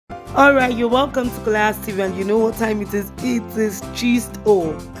All right, you're welcome to Class TV, and you know what time it is? It is just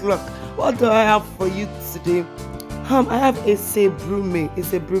o'clock. What do I have for you today? I have a Sebrume.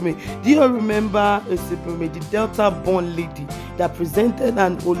 Do you remember a Sebrume, the Delta-born lady that presented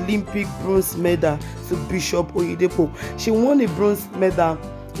an Olympic bronze medal to Bishop Oyedepo? She won a bronze medal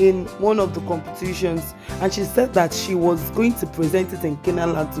in one of the competitions, and she said that she was going to present it in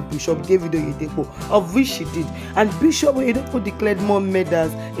Kenaland to Bishop David Oyedepo, of which she did. And Bishop Oyedepo declared more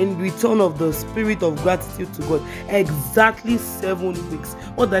medals in return of the spirit of gratitude to God. Exactly 7 weeks.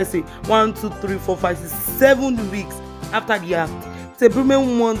 What did I say? 1, 2, 3, 4, 5, 6, 7 weeks after the act.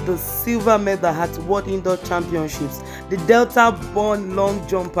 Sebrume won the silver medal at World Indoor Championships. The Delta-born long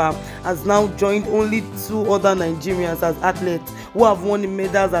jumper has now joined only 2 other Nigerians as athletes who have won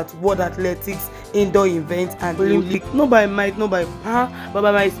medals at World Athletics indoor events and Olympic. Not by might, not by power, but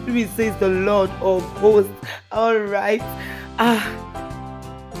by my spirit, says the Lord of hosts. All right.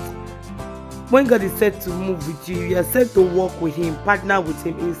 When God is set to move with you, you are set to walk with Him, partner with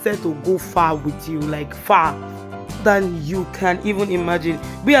Him. He's set to go far with you, like far than you can even imagine.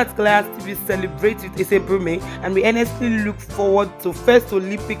 We at Class TV celebrate with Sebrume, and we earnestly look forward to first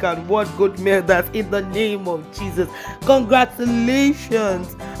Olympic and World Gold medals in the name of Jesus.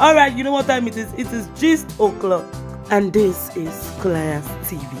 Congratulations. All right, you know what time it is? It is just o'clock, and this is Class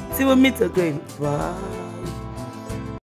TV. See, we'll meet again. Bye.